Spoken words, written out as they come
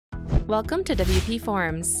Welcome to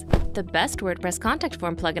WPForms, the best WordPress contact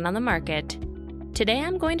form plugin on the market. Today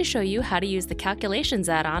I'm going to show you how to use the Calculations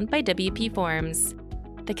add-on by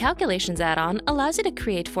WPForms. The Calculations add-on allows you to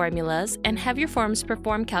create formulas and have your forms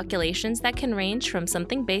perform calculations that can range from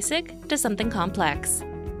something basic to something complex.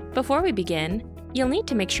 Before we begin, you'll need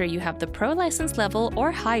to make sure you have the Pro license level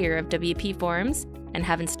or higher of WPForms and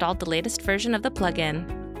have installed the latest version of the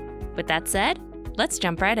plugin. With that said, let's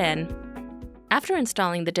jump right in. After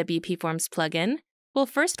installing the WPForms plugin, we'll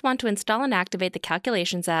first want to install and activate the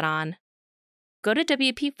Calculations add-on. Go to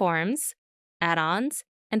WPForms, Add-ons,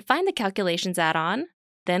 and find the Calculations add-on,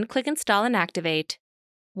 then click Install and Activate.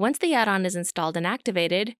 Once the add-on is installed and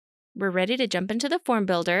activated, we're ready to jump into the form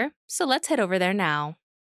builder, so let's head over there now.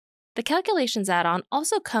 The Calculations add-on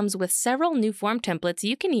also comes with several new form templates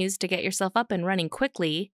you can use to get yourself up and running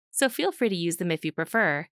quickly, so feel free to use them if you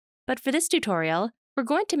prefer. But for this tutorial, we're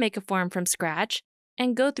going to make a form from scratch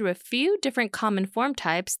and go through a few different common form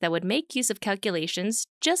types that would make use of calculations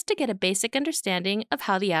just to get a basic understanding of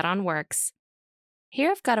how the add-on works. Here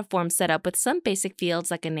I've got a form set up with some basic fields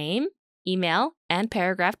like a name, email, and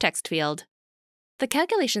paragraph text field. The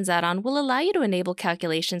Calculations add-on will allow you to enable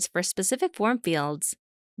calculations for specific form fields.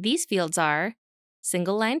 These fields are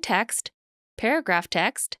single line text, paragraph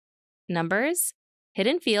text, numbers,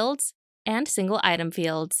 hidden fields, and single item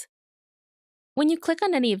fields. When you click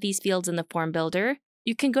on any of these fields in the form builder,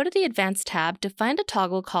 you can go to the Advanced tab to find a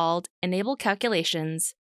toggle called Enable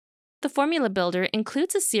Calculations. The formula builder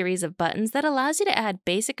includes a series of buttons that allows you to add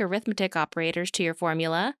basic arithmetic operators to your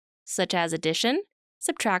formula, such as addition,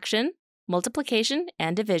 subtraction, multiplication,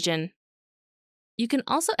 and division. You can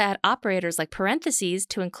also add operators like parentheses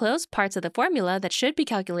to enclose parts of the formula that should be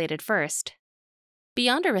calculated first.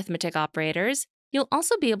 Beyond arithmetic operators, you'll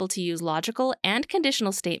also be able to use logical and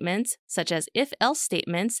conditional statements, such as if-else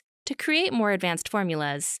statements, to create more advanced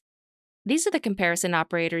formulas. These are the comparison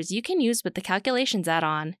operators you can use with the Calculations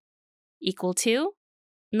add-on: equal to,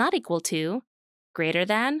 not equal to, greater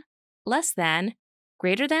than, less than,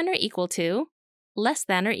 greater than or equal to, less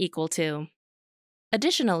than or equal to.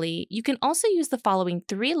 Additionally, you can also use the following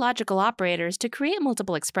three logical operators to create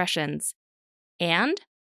multiple expressions: and,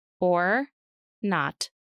 or, not.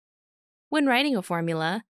 When writing a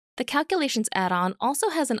formula, the Calculations add-on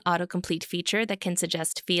also has an autocomplete feature that can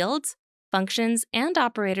suggest fields, functions, and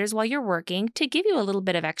operators while you're working to give you a little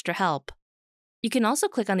bit of extra help. You can also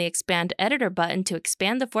click on the Expand Editor button to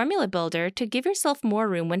expand the formula builder to give yourself more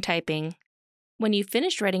room when typing. When you've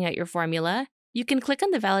finished writing out your formula, you can click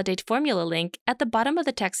on the Validate Formula link at the bottom of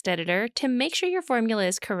the text editor to make sure your formula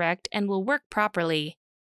is correct and will work properly.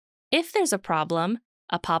 If there's a problem,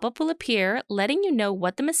 a pop-up will appear letting you know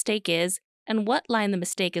what the mistake is and what line the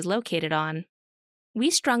mistake is located on.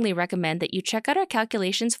 We strongly recommend that you check out our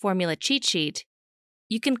Calculations formula cheat sheet.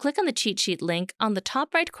 You can click on the cheat sheet link on the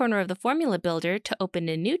top right corner of the formula builder to open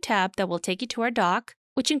a new tab that will take you to our doc,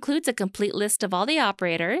 which includes a complete list of all the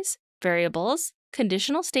operators, variables,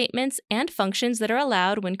 conditional statements, and functions that are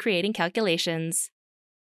allowed when creating calculations.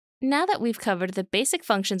 Now that we've covered the basic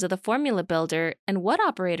functions of the formula builder and what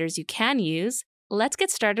operators you can use, let's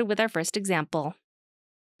get started with our first example.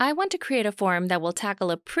 I want to create a form that will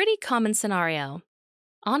tackle a pretty common scenario.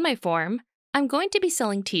 On my form, I'm going to be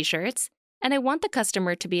selling t-shirts, and I want the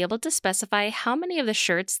customer to be able to specify how many of the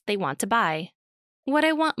shirts they want to buy. What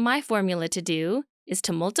I want my formula to do is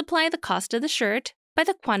to multiply the cost of the shirt by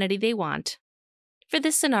the quantity they want. For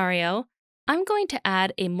this scenario, I'm going to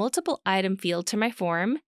add a multiple item field to my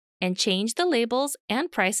form and change the labels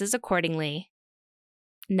and prices accordingly.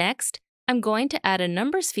 Next, I'm going to add a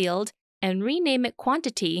numbers field and rename it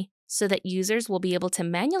quantity so that users will be able to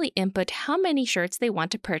manually input how many shirts they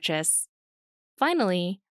want to purchase.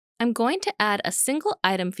 Finally, I'm going to add a single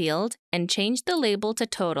item field and change the label to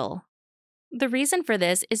total. The reason for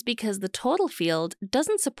this is because the total field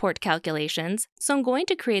doesn't support calculations, so I'm going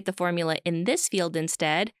to create the formula in this field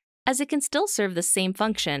instead, as it can still serve the same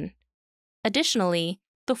function. Additionally,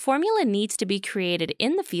 the formula needs to be created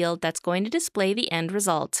in the field that's going to display the end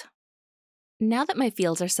result. Now that my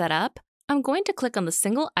fields are set up, I'm going to click on the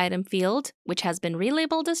single item field, which has been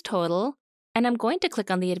relabeled as total, and I'm going to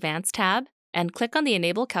click on the Advanced tab and click on the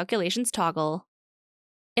Enable Calculations toggle.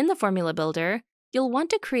 In the formula builder, you'll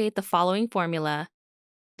want to create the following formula: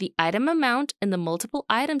 the item amount in the multiple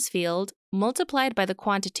items field multiplied by the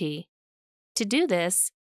quantity. To do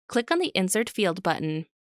this, click on the Insert Field button.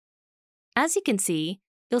 As you can see,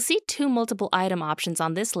 you'll see two multiple item options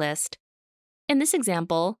on this list. In this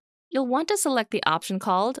example, you'll want to select the option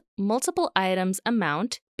called Multiple Items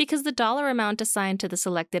Amount because the dollar amount assigned to the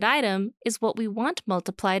selected item is what we want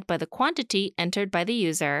multiplied by the quantity entered by the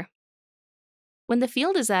user. When the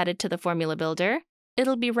field is added to the formula builder,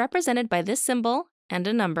 it'll be represented by this symbol and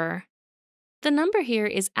a number. The number here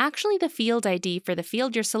is actually the field ID for the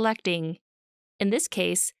field you're selecting. In this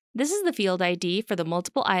case, this is the field ID for the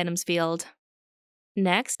multiple items field.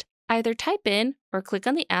 Next, either type in or click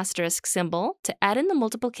on the asterisk symbol to add in the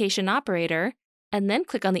multiplication operator, and then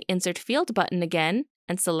click on the Insert Field button again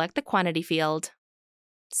and select the quantity field.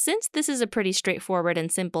 Since this is a pretty straightforward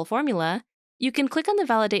and simple formula, you can click on the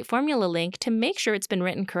Validate Formula link to make sure it's been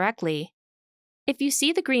written correctly. If you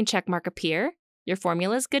see the green check mark appear, your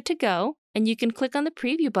formula is good to go, and you can click on the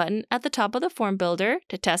Preview button at the top of the form builder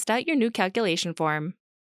to test out your new calculation form.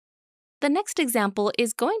 The next example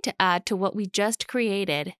is going to add to what we just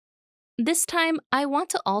created. This time, I want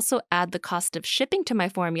to also add the cost of shipping to my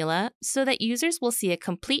formula so that users will see a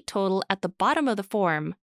complete total at the bottom of the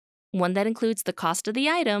form, one that includes the cost of the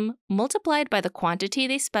item multiplied by the quantity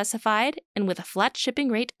they specified and with a flat shipping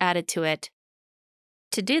rate added to it.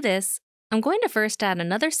 To do this, I'm going to first add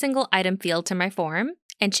another single item field to my form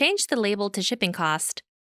and change the label to shipping cost.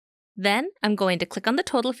 Then, I'm going to click on the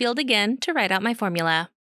total field again to write out my formula.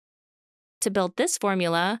 To build this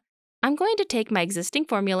formula, I'm going to take my existing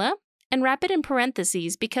formula and wrap it in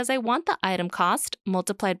parentheses because I want the item cost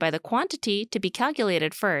multiplied by the quantity to be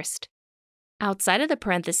calculated first. Outside of the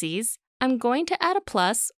parentheses, I'm going to add a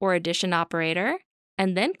plus or addition operator,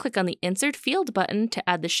 and then click on the Insert Field button to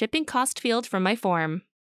add the shipping cost field from my form.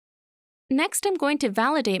 Next, I'm going to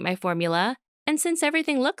validate my formula, and since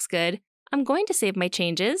everything looks good, I'm going to save my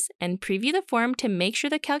changes and preview the form to make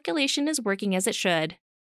sure the calculation is working as it should.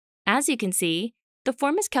 As you can see, the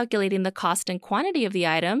form is calculating the cost and quantity of the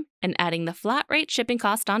item and adding the flat rate shipping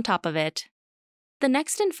cost on top of it. The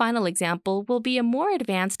next and final example will be a more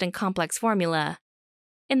advanced and complex formula.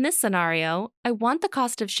 In this scenario, I want the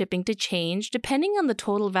cost of shipping to change depending on the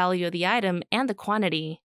total value of the item and the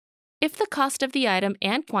quantity. If the cost of the item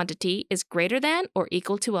and quantity is greater than or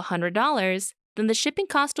equal to $100, then the shipping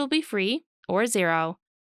cost will be free or $0.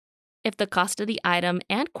 If the cost of the item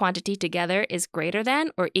and quantity together is greater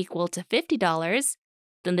than or equal to $50,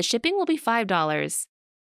 then the shipping will be $5.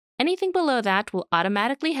 Anything below that will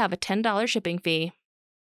automatically have a $10 shipping fee.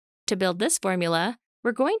 To build this formula,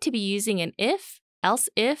 we're going to be using an if,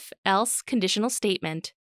 else conditional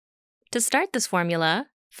statement. To start this formula,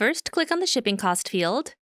 first click on the shipping cost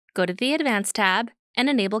field, go to the Advanced tab, and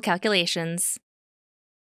enable calculations.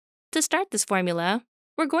 To start this formula,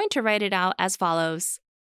 we're going to write it out as follows.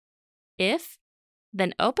 If,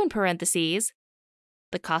 then open parentheses,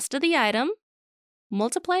 the cost of the item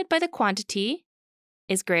multiplied by the quantity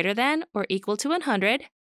is greater than or equal to 100,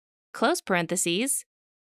 close parentheses,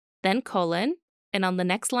 then colon, and on the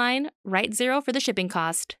next line, write 0 for the shipping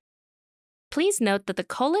cost. Please note that the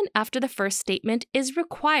colon after the first statement is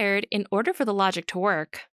required in order for the logic to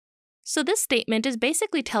work. So this statement is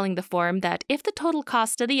basically telling the form that if the total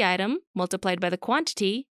cost of the item multiplied by the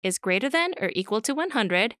quantity is greater than or equal to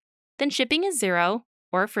 100, then shipping is 0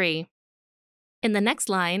 or free. In the next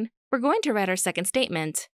line, we're going to write our second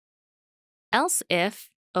statement. Else if,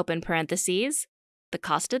 open parentheses, the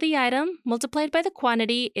cost of the item multiplied by the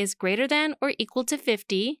quantity is greater than or equal to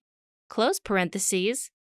 50, close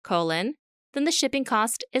parentheses, colon, then the shipping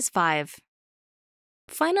cost is 5.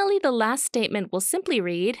 Finally, the last statement will simply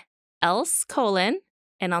read, else, colon,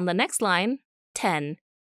 and on the next line, 10.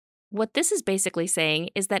 What this is basically saying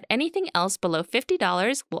is that anything else below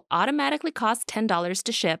 $50 will automatically cost $10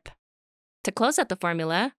 to ship. To close out the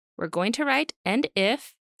formula, we're going to write end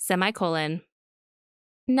if, semicolon.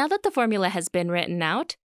 Now that the formula has been written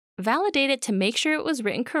out, validate it to make sure it was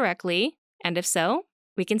written correctly, and if so,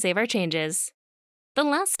 we can save our changes. The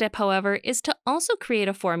last step, however, is to also create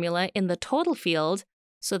a formula in the total field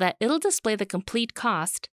so that it'll display the complete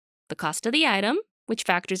cost, the cost of the item, which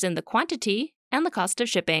factors in the quantity, and the cost of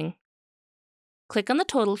shipping. Click on the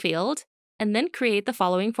total field, and then create the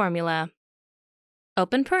following formula.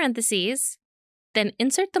 Open parentheses, then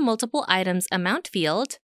insert the multiple items amount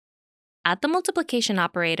field, add the multiplication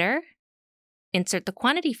operator, insert the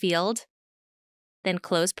quantity field, then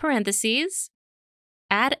close parentheses,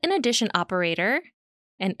 add an addition operator,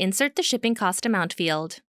 and insert the shipping cost amount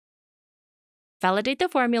field. Validate the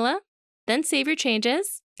formula, then save your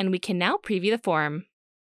changes, and we can now preview the form.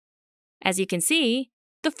 As you can see,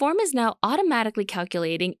 the form is now automatically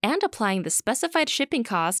calculating and applying the specified shipping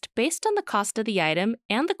cost based on the cost of the item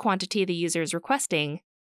and the quantity the user is requesting.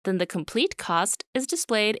 Then the complete cost is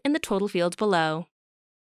displayed in the total field below.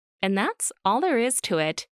 And that's all there is to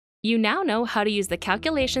it. You now know how to use the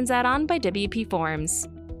Calculations add-on by WPForms.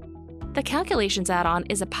 The Calculations add-on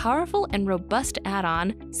is a powerful and robust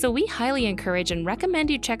add-on, so we highly encourage and recommend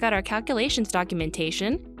you check out our calculations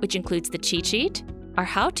documentation, which includes the cheat sheet, our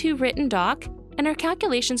how-to written doc, and our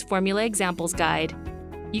calculations formula examples guide.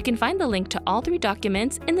 You can find the link to all 3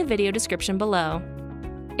 documents in the video description below.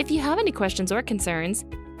 If you have any questions or concerns,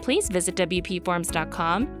 please visit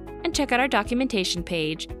WPForms.com and check out our documentation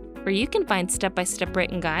page, where you can find step-by-step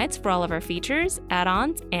written guides for all of our features,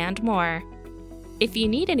 add-ons, and more. If you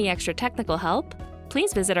need any extra technical help,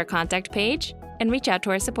 please visit our contact page and reach out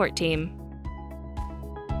to our support team.